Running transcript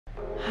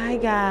Hi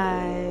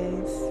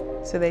guys,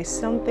 so there's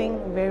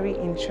something very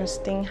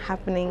interesting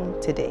happening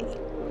today,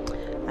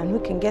 and who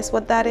can guess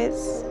what that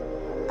is?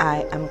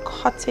 I am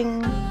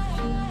cutting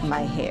my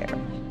hair.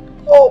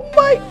 Oh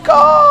my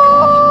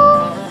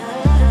god!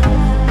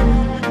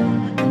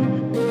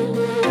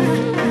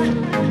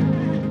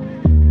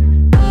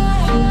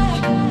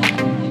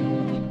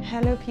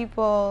 Hello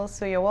people,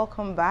 so you're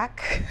welcome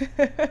back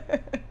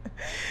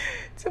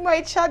to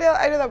my channel.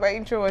 I know that my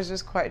intro was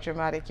just quite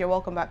dramatic. You're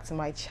welcome back to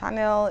my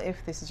channel.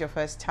 If this is your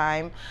first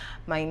time,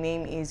 my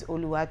name is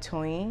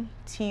Oluwatoyin,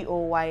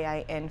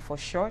 T-O-Y-I-N for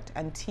short,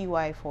 and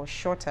T-Y for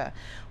shorter,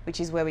 which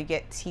is where we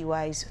get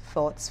TY's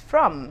thoughts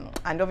from.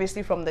 And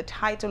obviously from the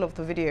title of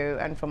the video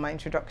and from my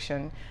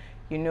introduction,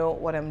 you know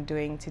what I'm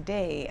doing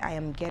today. I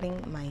am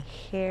getting my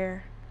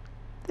hair,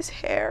 this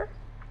hair,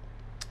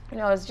 you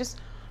know, I was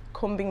just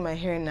combing my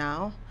hair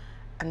now,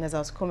 and as I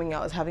was combing, I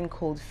was having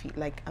cold feet.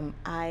 Like, am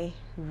I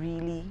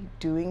really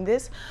doing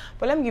this?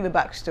 But let me give a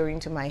backstory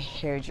into my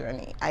hair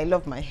journey. I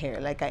love my hair.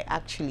 Like, I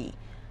actually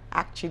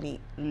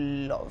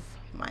love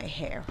my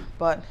hair.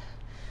 But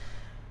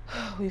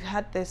we've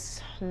had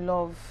this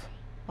love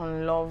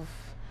on love,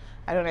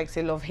 I don't like to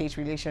say love-hate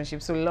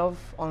relationship, so love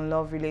on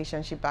love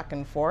relationship back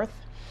and forth.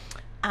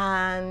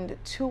 And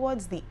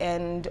towards the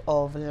end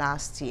of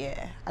last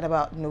year, at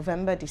about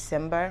November,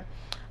 December,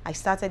 I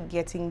started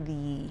getting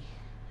the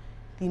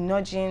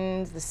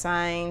nudgings, the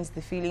signs,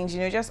 the feelings,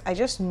 you know, I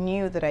just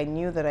knew that I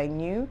knew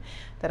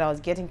that I was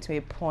getting to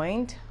a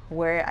point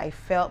where I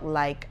felt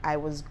like I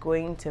was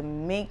going to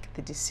make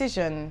the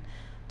decision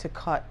to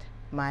cut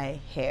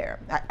my hair.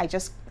 I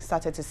just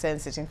started to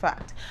sense it. In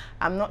fact,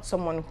 I'm not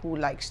someone who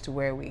likes to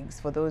wear wigs.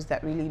 For those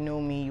that really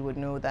know me, you would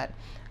know that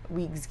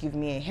wigs give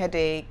me a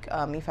headache.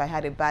 If I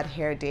had a bad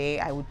hair day,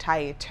 I would tie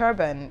a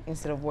turban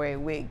instead of wear a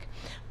wig.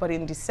 But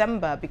in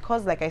December,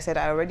 because like I said,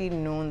 I already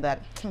known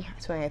that,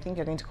 Tony, I think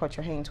you're going to cut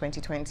your hair in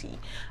 2020.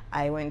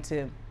 I went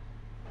to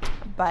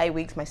buy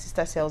wigs. My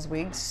sister sells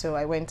wigs, so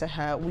I went to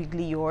her,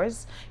 Wiggly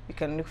Yours. You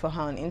can look for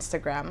her on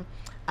Instagram.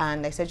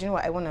 And I said, you know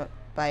what, I want to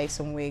buy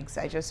some wigs.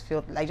 I just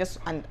felt,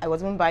 and I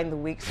wasn't buying the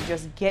wigs to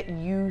just get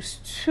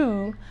used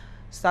to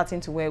starting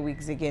to wear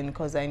wigs again,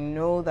 because I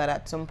know that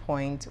at some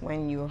point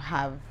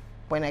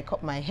when I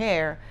cut my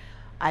hair,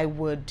 I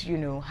would, you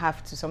know,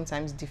 have to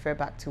sometimes defer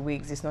back to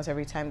wigs. It's not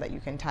every time that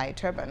you can tie a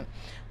turban.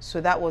 So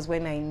that was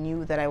when I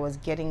knew that I was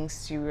getting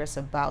serious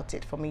about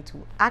it, for me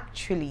to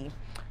actually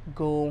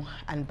go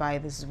and buy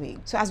this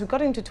wig. So as we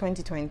got into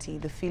 2020,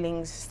 the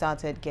feelings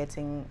started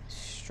getting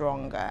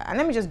stronger. And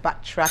let me just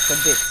backtrack a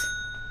bit.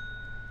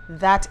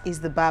 That is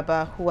the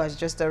barber who has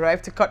just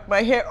arrived to cut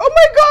my hair. Oh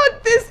my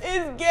god, this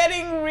is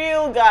getting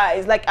real,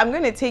 guys. Like, I'm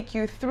going to take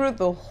you through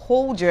the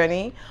whole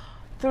journey,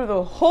 through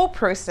the whole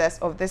process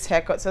of this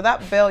haircut. So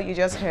that bell you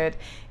just heard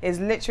is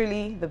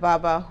literally the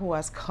barber who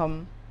has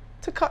come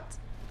to cut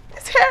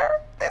this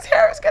hair. This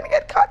hair is gonna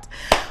get cut.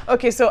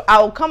 Okay, so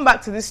I'll come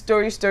back to this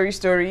story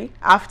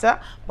after,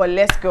 but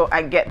let's go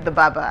and get the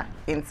barber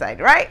inside,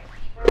 right?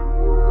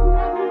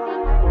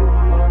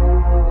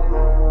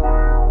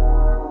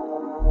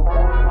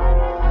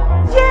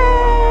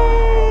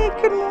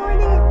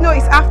 No,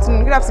 it's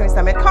afternoon. Good afternoon, Mr.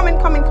 Ahmed.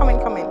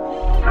 Come in.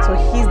 So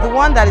he's the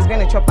one that is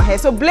going to chop my hair.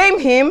 So blame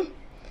him.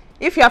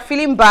 If you are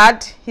feeling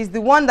bad, he's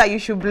the one that you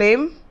should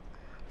blame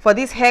for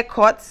this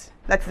haircut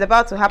that is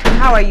about to happen.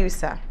 How are you,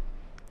 sir?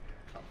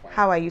 I'm fine.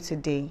 How are you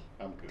today?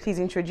 I'm good. Please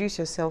introduce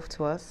yourself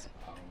to us.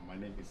 My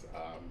name is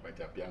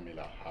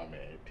Bajabiamila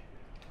Ahmed.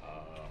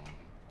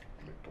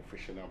 I'm a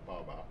professional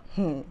barber.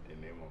 The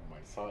name of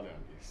my salon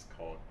is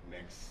called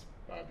Next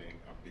Barbing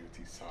and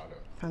Beauty Salon.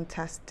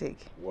 Fantastic.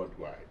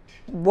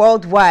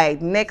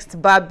 Worldwide.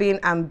 Next Barbing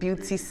and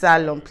Beauty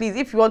Salon. Please,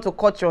 if you want to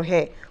cut your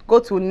hair, go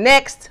to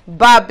Next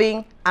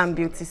Barbing and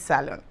Beauty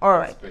Salon. All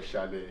right.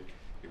 Especially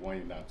the one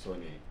in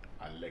Anthony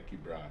and Lekki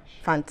branch.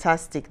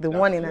 Fantastic. The That's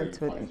one in where you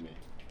Anthony. find me.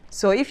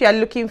 So if you are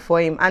looking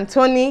for him,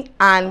 Anthony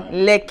and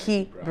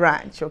Lekki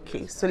branch.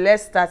 Okay, so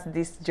let's start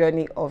this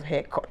journey of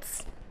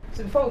haircuts.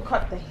 So before we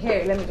cut the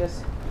hair, let me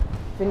just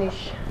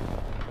finish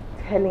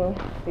telling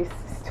this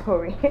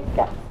story.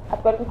 Guys,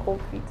 I've gotten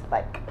cold feet.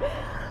 Like,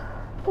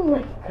 oh my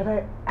God, can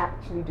I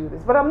actually do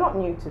this? But I'm not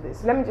new to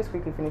this. Let me just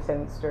quickly finish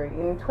telling the story.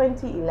 In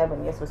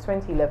 2011, yes, it was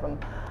 2011.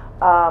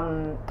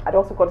 I'd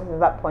also gotten to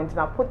that point, and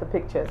I'll put the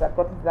pictures. I've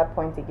gotten to that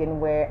point again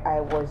where I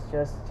was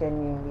just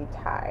genuinely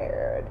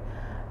tired.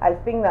 I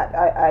think that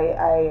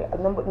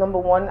number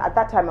one, at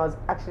that time I was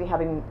actually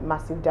having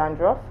massive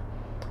dandruff,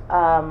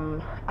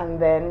 and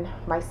then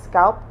my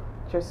scalp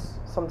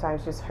just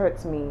sometimes just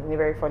hurts me in a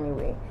very funny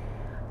way.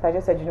 So I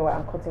just said, you know what,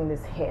 I'm cutting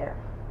this hair.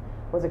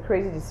 It was a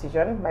crazy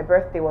decision. My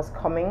birthday was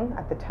coming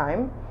at the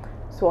time,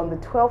 so on the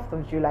 12th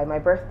of July, my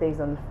birthday is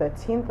on the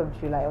 13th of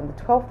July. On the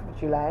 12th of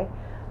July,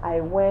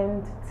 I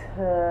went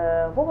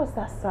to, what was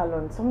that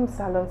salon? Some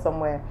salon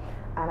somewhere,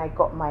 and I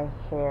got my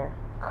hair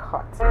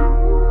cut.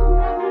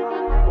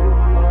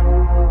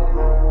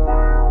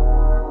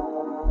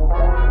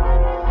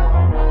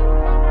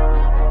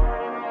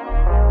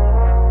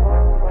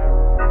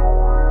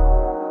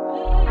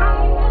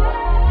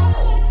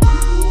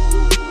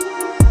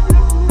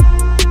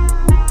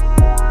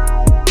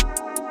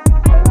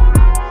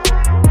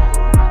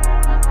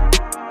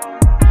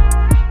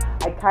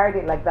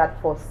 carried it like that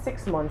for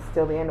 6 months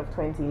till the end of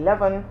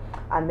 2011,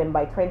 and then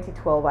by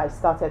 2012 I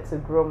started to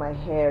grow my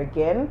hair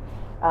again.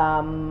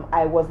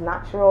 I was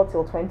natural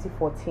till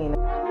 2014,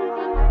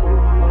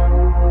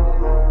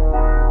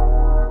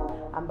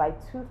 and by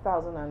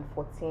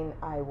 2014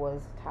 I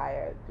was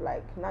tired.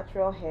 Like,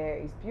 natural hair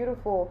is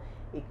beautiful,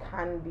 it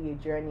can be a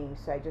journey,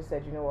 so I just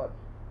said, you know what,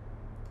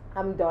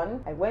 I'm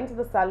done. I went to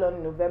the salon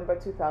in November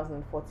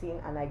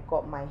 2014 and I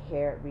got my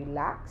hair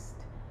relaxed,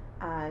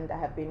 and I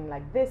have been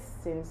like this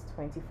since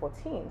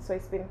 2014. So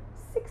it's been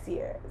 6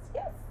 years.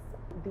 Yes.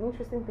 The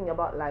interesting thing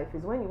about life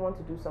is when you want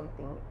to do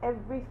something,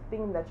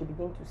 everything that you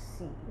begin to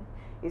see,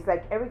 it's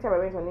like every time I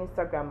went on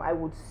Instagram, I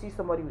would see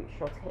somebody with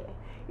short hair.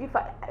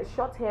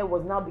 Short hair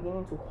was now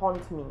beginning to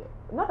haunt me.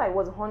 Not that it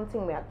was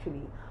haunting me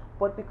actually,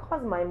 but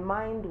because my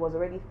mind was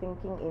already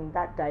thinking in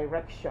that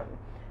direction,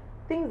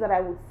 things that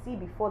I would see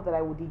before that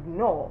I would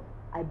ignore,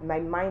 my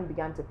mind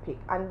began to pick.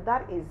 And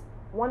that is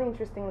one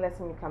interesting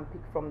lesson you can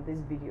pick from this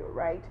video,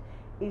 right?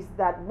 Is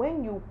that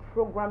when you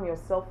program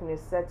yourself in a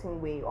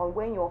certain way, or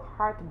when your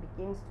heart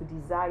begins to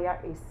desire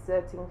a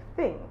certain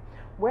thing,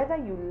 whether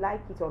you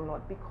like it or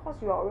not, because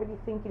you are already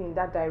thinking in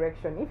that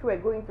direction. If you were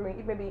going through,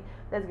 if maybe,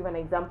 let's give an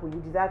example,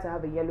 you desire to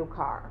have a yellow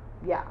car,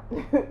 yeah,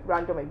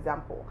 random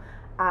example,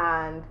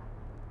 and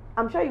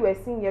I'm sure you were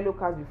seeing yellow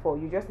cars before,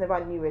 you just never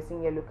knew you were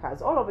seeing yellow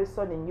cars. All of a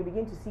sudden, you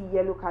begin to see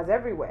yellow cars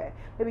everywhere.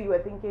 Maybe you were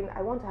thinking,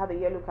 I want to have a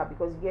yellow car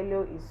because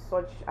yellow is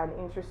such an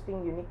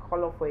interesting, unique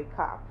color for a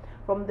car.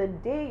 From the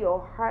day your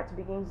heart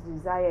begins to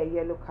desire a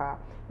yellow car,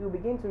 you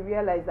begin to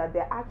realize that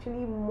there are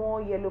actually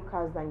more yellow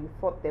cars than you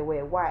thought there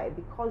were. Why?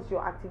 Because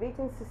your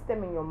activating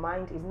system in your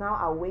mind is now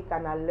awake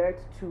and alert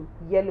to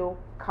yellow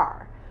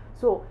car.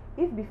 So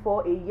if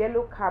before a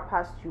yellow car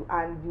passed you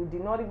and you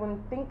did not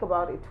even think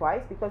about it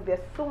twice, because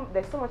there's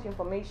so much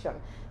information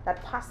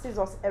that passes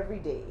us every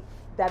day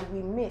that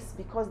we miss,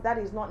 because that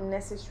is not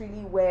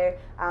necessarily where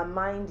our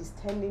mind is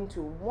tending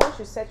to. Once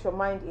you set your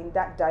mind in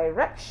that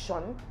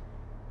direction,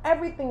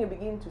 everything you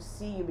begin to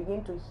see, you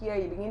begin to hear,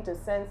 you begin to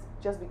sense,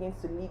 just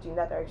begins to lead you in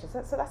that direction.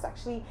 So that's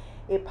actually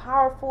a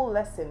powerful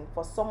lesson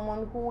for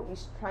someone who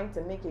is trying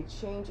to make a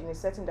change in a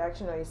certain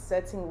direction or a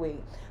certain way.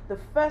 The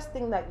first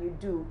thing that you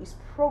do is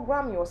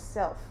program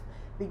yourself.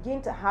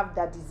 Begin to have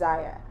that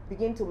desire.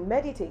 Begin to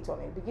meditate on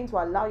it. Begin to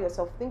allow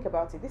yourself think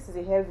about it. This is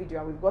a hair video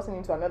and we've gotten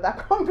into another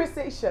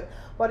conversation,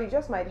 but it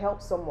just might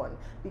help someone.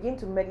 Begin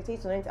to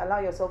meditate on it. Allow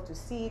yourself to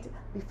see it.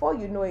 Before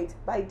you know it,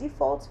 by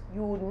default,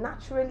 you will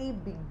naturally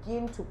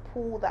begin to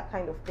pull that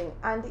kind of thing.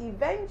 And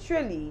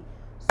eventually,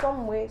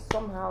 some way,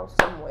 somehow,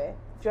 somewhere,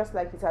 just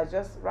like it has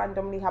just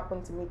randomly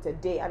happened to me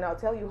today. And I'll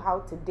tell you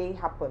how today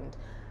happened.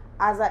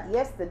 As at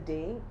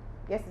yesterday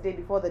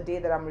before the day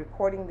that I'm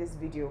recording this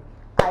video,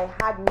 I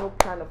had no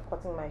plan of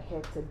cutting my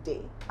hair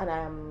today, and I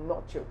am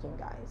not joking,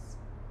 guys.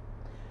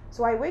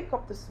 So I wake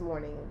up this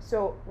morning.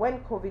 So when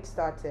COVID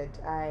started,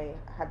 I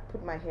had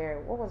put my hair,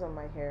 what was on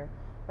my hair?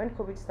 When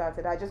COVID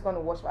started, I just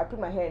gonna wash, I put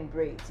my hair in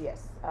braids,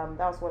 yes. That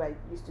was what I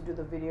used to do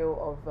the video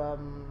of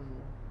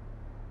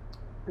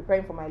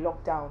preparing for my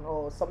lockdown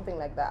or something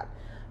like that.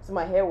 So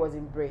my hair was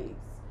in braids.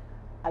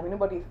 I mean,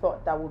 nobody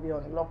thought that we'll be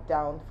on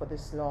lockdown for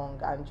this long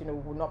and, you know,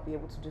 we will not be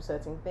able to do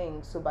certain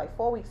things. So by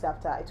 4 weeks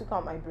after, I took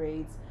out my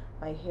braids.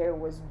 My hair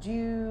was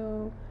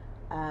due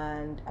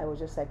and I was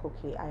just like,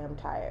 okay, I am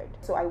tired.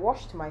 So I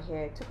washed my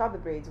hair, took out the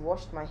braids,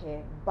 washed my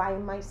hair by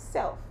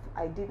myself.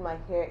 I did my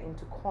hair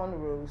into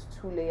cornrows,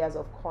 2 layers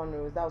of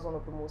cornrows. That was one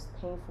of the most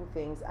painful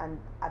things. And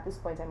at this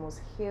point, I must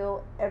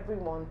hail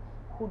everyone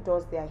who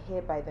does their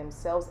hair by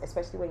themselves,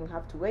 especially when you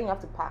have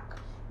to pack.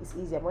 It's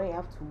easier. When you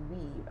have to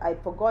weave, I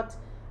forgot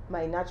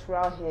my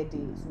natural hair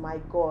days. My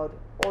God,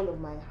 all of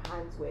my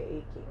hands were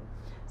aching.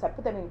 So I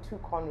put them in 2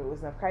 cornrows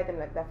and I've carried them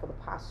like that for the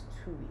past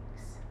 2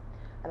 weeks.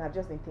 And I've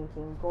just been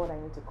thinking, God, I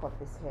need to cut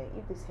this hair.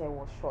 If this hair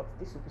was short,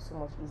 this would be so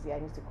much easier. I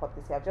need to cut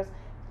this hair. I'm just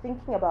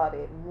thinking about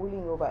it,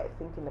 mulling over it,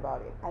 thinking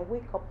about it. I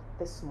wake up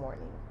this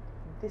morning.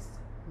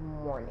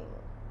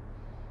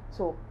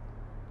 So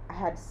I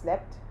had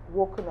slept,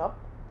 woken up,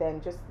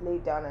 then just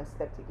laid down and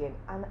slept again.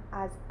 And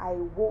as I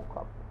woke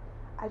up,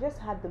 I just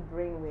had the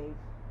brainwave.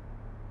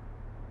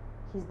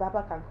 His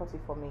barber can cut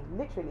it for me,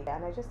 literally.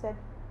 And I just said,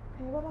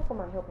 can your barber come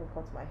and help me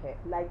cut my hair?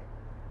 Like,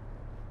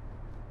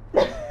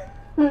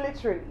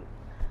 literally.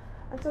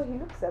 And so he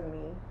looks at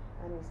me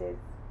and he says,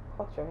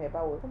 cut your hair,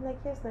 Bawo. I'm like,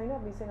 yes, now you know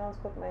I've been saying I was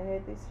cut my hair,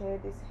 this hair,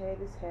 this hair,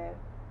 this hair.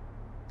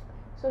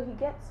 So he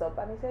gets up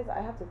and he says,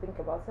 I have to think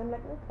about it. I'm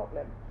like, no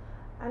problem.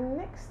 And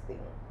next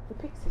thing, he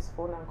picks his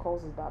phone and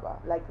calls his barber.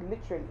 Like,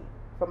 literally,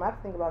 from I have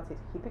to think about it,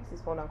 he picks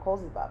his phone and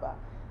calls his barber.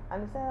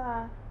 And he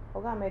said,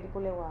 Oga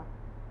Medipulewa,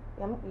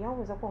 you know,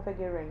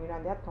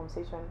 and they had a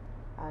conversation,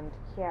 and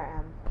here I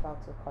am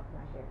about to cut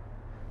my hair.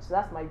 So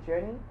that's my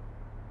journey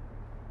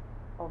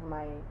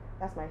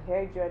that's my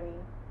hair journey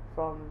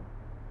from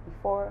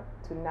before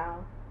to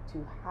now,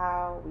 to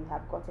how we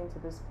have gotten to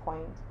this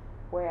point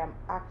where I'm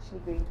actually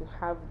going to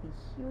have the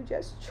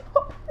hugest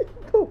chop in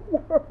the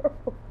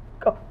world.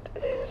 God.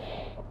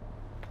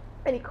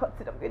 And he cuts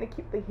it. I'm going to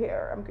keep the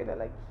hair. I'm going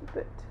to keep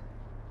it.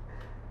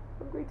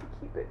 I'm going to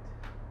keep it.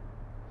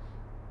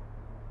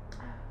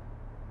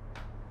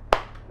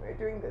 we're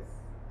doing this.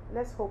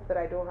 Let's hope that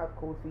I don't have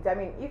cold feet. I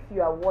mean, if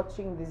you are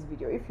watching this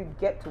video, if you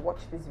get to watch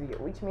this video,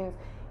 which means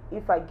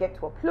if I get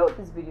to upload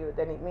this video,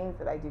 then it means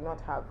that I do not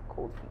have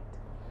cold feet.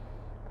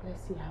 But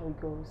let's see how it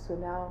goes. So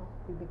now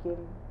we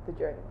begin the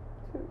journey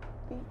to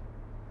the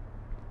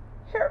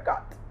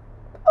haircut.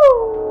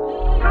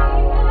 Oh!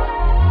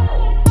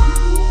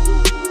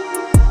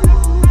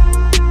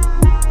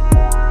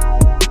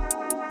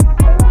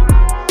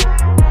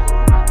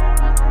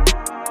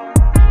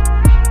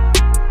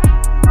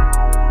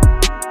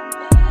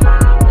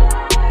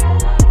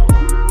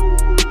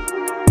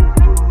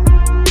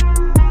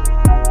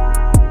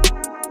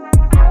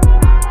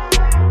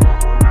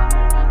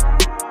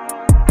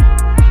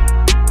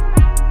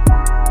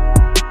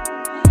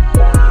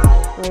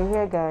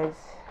 Guys,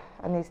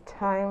 and it's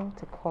time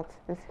to cut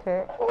this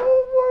hair.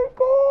 Oh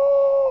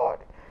my god,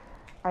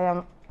 I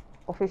am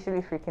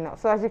officially freaking out.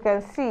 So as you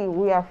can see,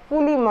 we are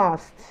fully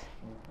masked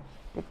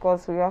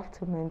because we have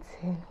to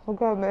maintain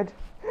Oga Ahmed,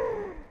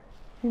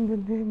 in the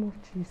name of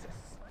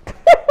Jesus.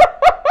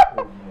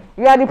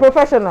 You are the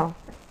professional,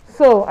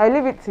 so I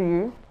leave it to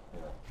you.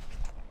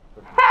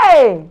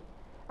 Hey,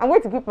 I'm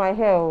going to keep my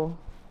hair.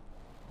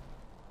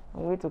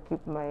 I'm going to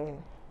keep my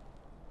hair.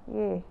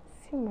 Yeah,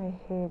 see my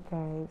hair,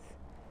 guys.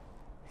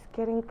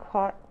 Getting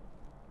caught.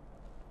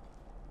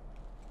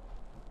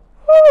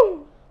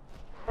 Woo!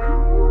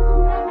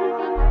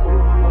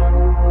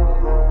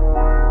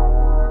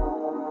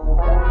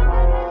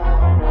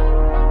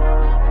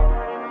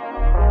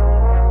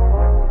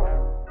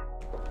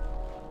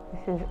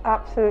 This is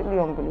absolutely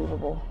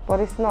unbelievable, but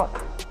it's not.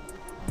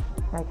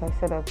 Like I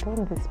said, I've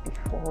done this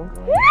before.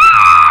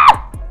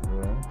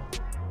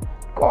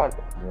 God.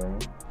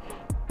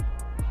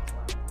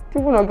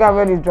 People know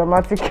Gabriel is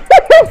dramatic.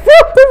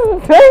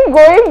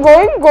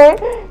 going.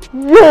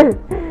 Yeah.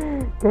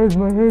 Guys,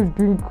 my hair is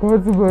being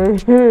cut. My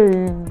hair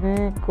is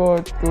being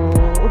cut.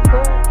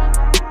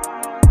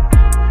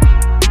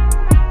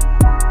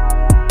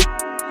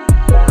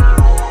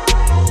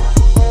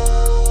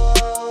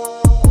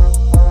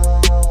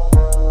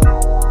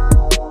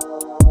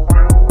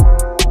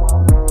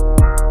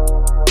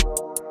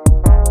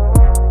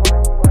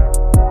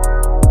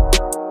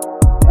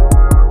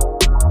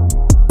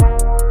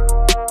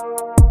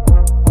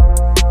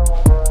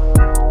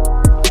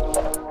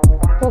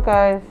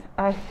 Guys,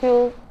 I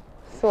feel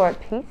so at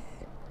peace.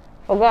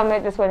 Oga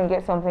Ahmed just went and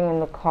get something in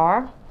the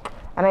car,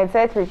 and I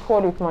decided to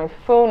record with my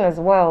phone as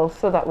well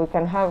so that we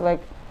can have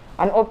like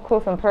an up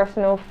close and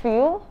personal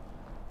feel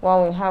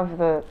while we have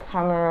the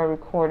camera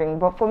recording.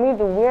 But for me,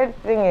 the weird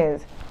thing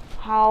is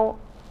how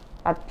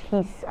at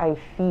peace I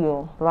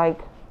feel.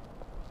 Like,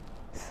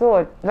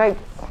 so like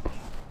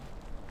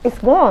it's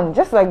gone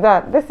just like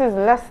that. This is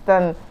less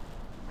than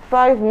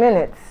 5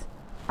 minutes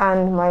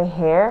and my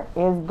hair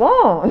is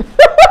gone.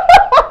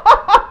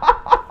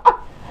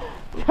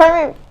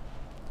 I mean,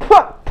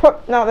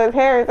 now there's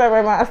hair inside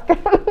my mask.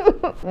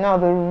 Now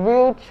the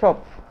real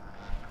chop.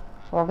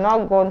 I've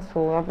now gone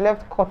to, I've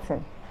left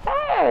cotton.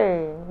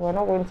 Hey, we're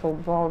not going to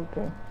bald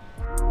then.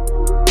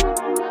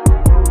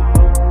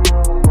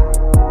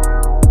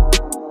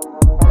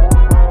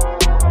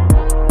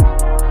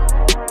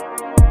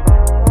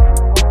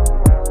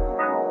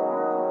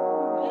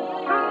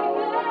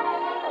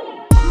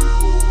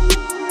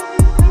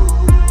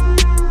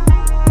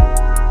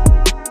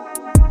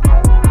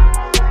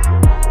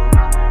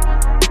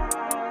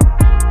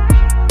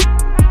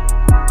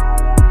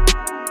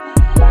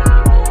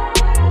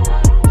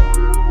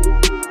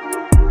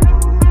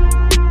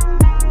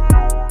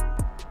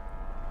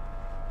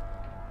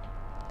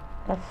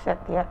 Let's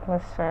set the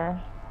atmosphere.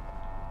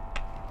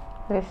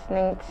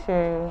 Listening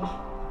to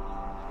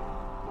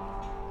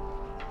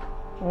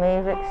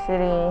Music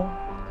City,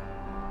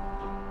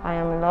 I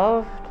Am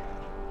Loved.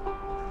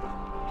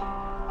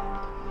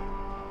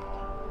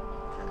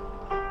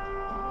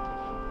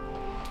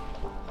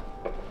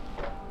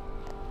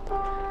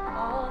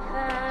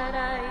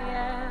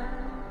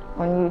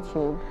 On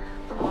YouTube.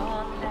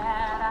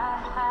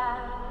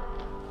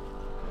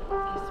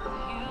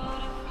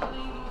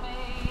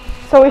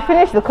 So we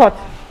finished the cut.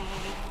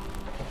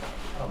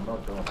 I'm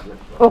not done yet.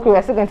 Okay,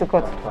 we're still going to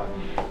cut.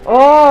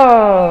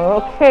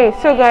 Oh, okay.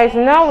 So guys,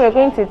 now we're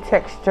going to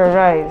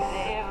texturize,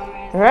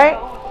 right?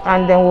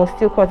 And then we'll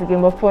still cut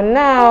again. But for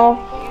now,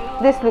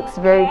 this looks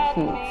very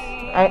cute.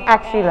 I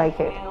actually like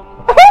it.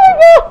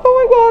 Oh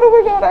my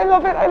god, I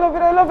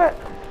love it.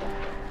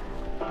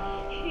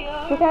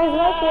 You guys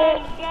like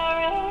it?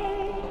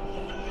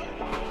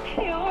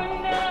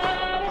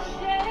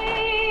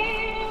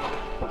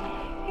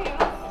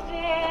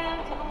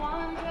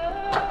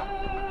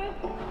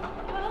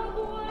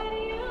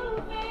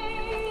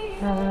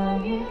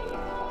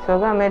 So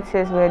Oga Ahmed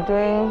says we're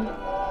doing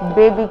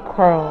baby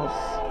curls.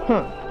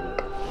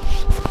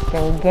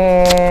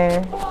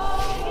 Again,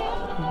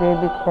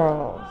 baby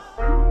curls.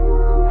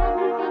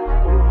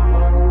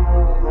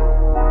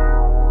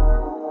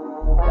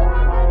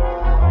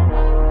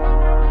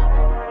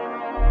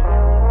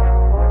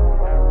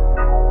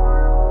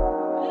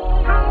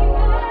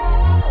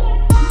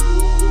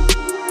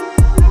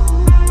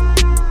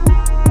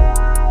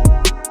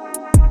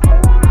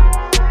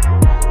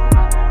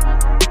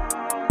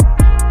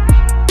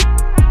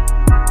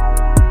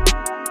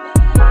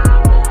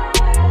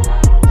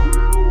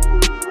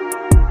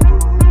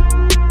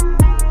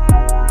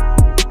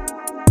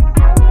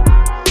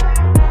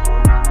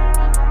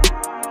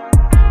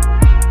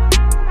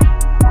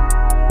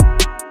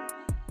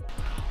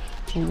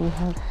 We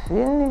have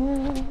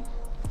finished.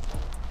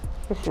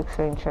 This looks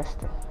so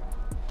interesting.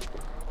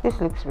 This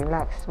looks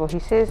relaxed, but he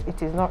says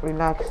it is not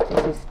relaxed,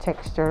 it is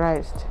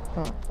texturized.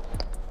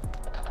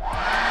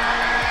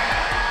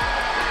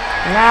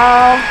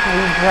 Now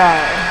we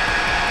dry.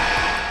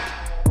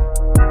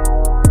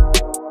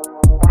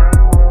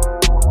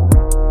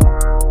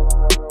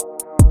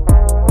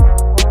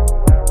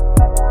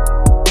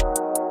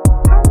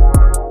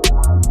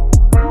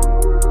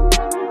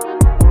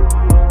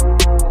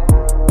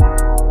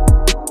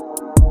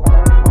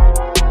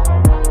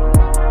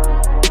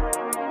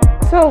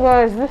 So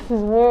guys, this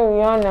is where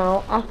we are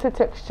now. After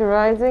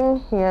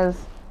texturizing, he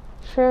has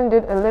trimmed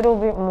it a little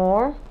bit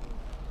more.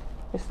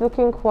 It's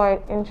looking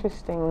quite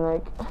interesting,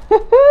 like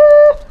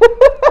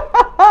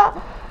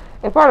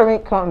a part of me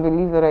can't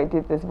believe that I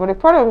did this, but a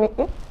part of me,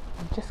 I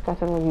just got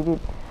what you did.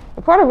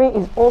 A part of me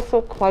is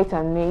also quite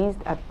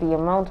amazed at the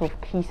amount of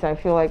peace I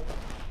feel. Like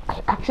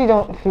I actually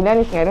don't feel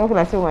anything. I don't feel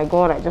like, oh my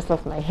god, I just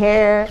lost my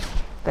hair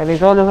that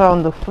is all over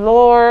on the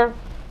floor.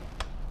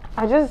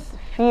 I just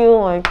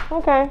feel like,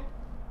 okay,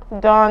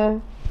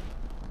 done.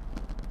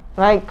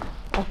 Like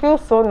I feel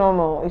so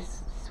normal.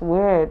 It's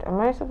weird.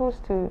 Am I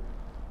supposed to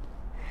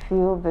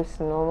feel this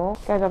normal?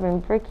 Guys, I've been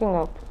breaking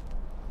up,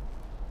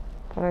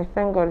 but I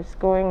thank God it's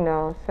going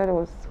now. I said it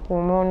was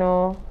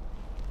hormonal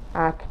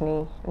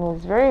acne, and it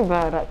was very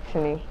bad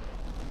actually,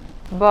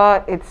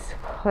 but it's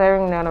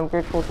clearing now and I'm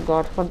grateful to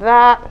God for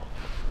that.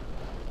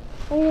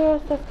 And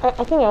yes,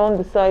 I think I want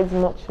the sides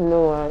much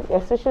lower,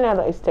 especially now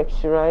that it's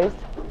texturized.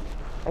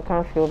 I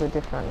can't feel the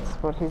difference,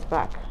 but he's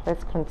back.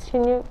 Let's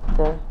continue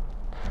the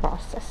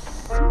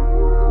process.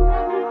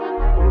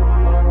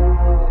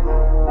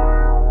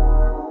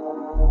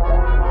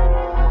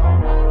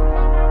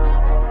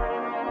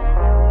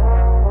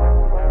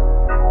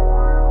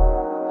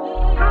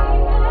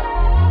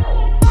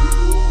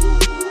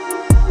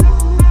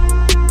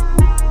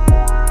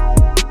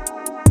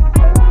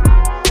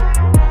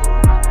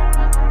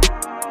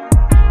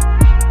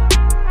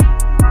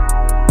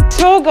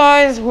 So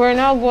guys, we're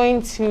now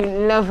going to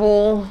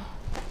level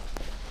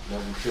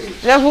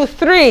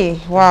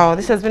 3. Wow,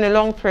 this has been a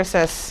long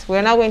process.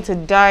 We're now going to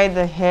dye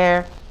the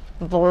hair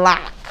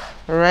black,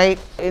 right?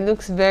 It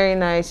looks very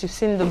nice. You've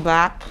seen the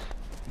back.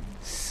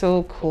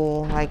 So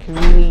cool, like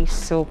really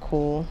so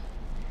cool.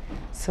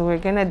 So we're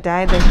gonna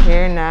dye the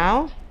hair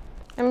now.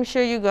 Let me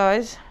show you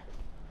guys.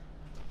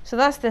 So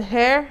that's the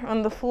hair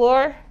on the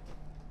floor.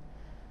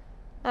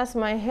 That's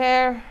my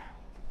hair.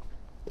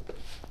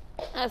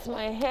 That's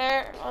my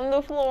hair on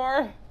the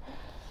floor.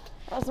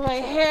 That's my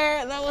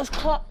hair that was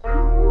cut.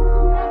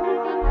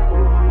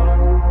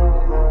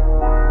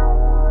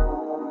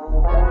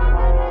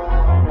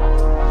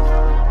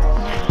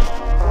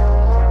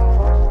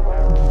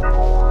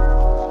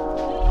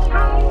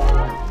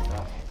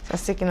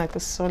 That's taking like a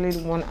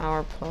solid 1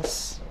 hour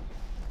plus.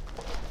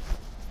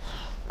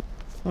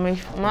 My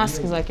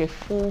mask is like a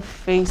full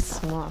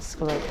face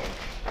mask, like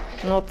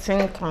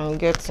nothing can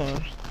get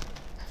in.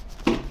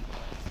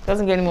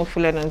 Doesn't get any more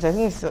fuller than this. I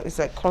think it's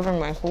like covering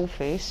my whole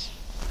face.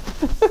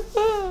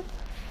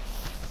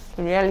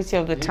 The reality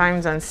of the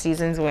times and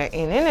seasons we're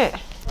in, innit?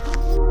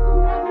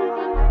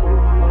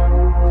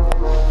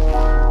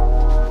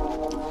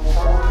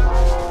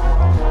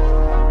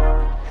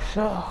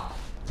 So,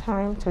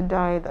 time to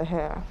dye the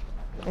hair,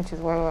 which is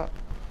why we're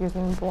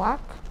using black,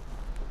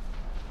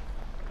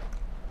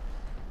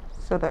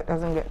 so that it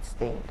doesn't get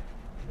stained.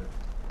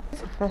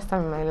 It's the first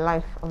time in my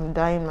life I'm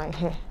dyeing my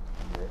hair.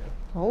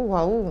 Oh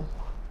wow.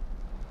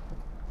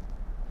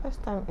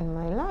 First time in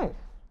my life.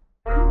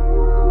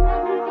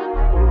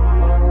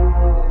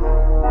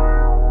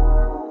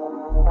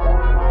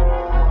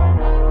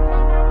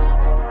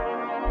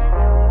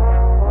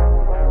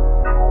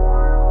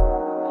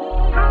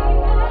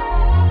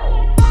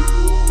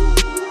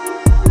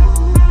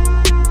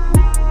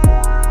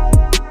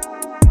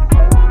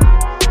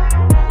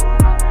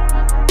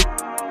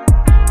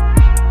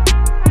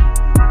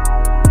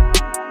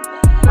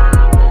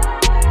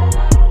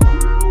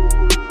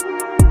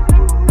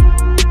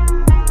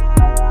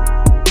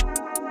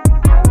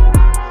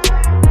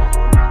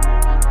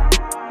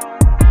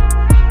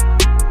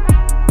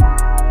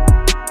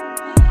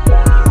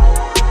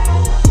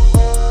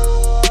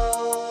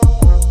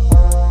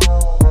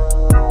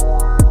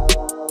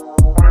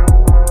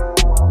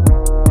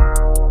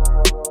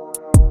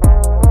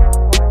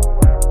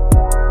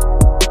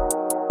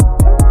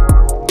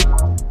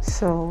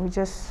 So we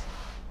just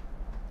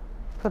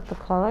put the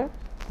color.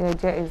 The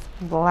idea is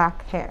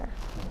black hair.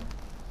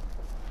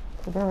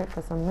 We're gonna wait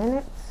for some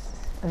minutes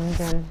and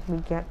then we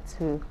get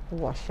to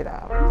wash it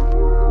out.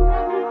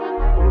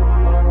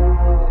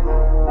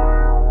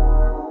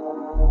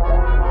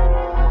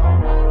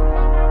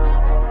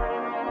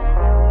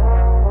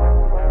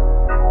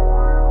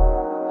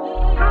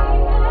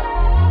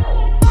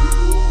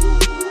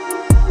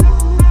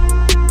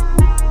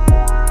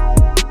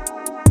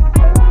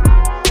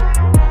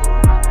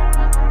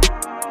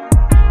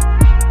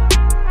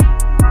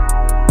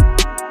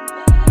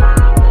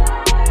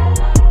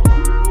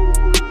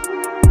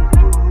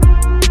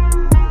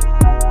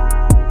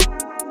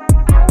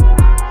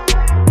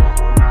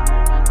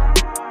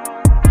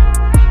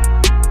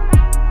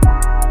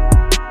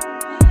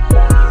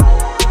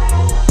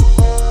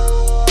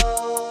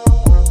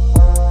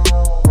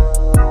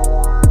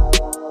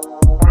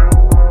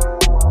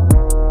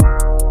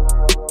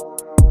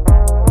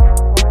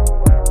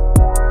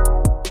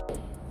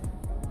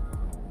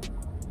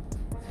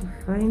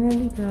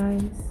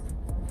 guys,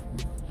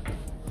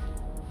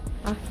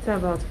 after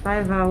about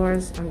 5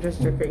 hours, I'm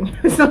just joking.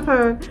 So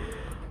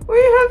we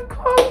have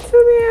come to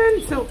the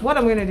end. So what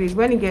I'm going to do is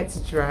when it gets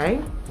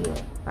dry,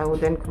 I will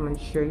then come and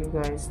show you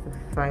guys the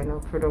final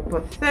product.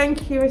 But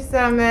thank you,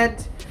 Mr.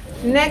 Ahmed.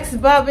 Next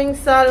barbing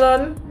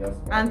salon,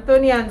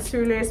 Anthony and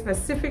Sule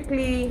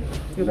specifically.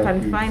 You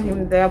can find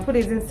him there. I'll put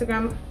his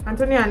Instagram,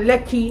 Anthony and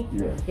Lecky.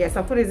 Yes,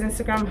 I'll put his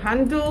Instagram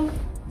handle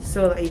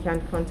so that you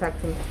can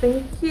contact him.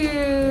 Thank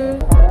you.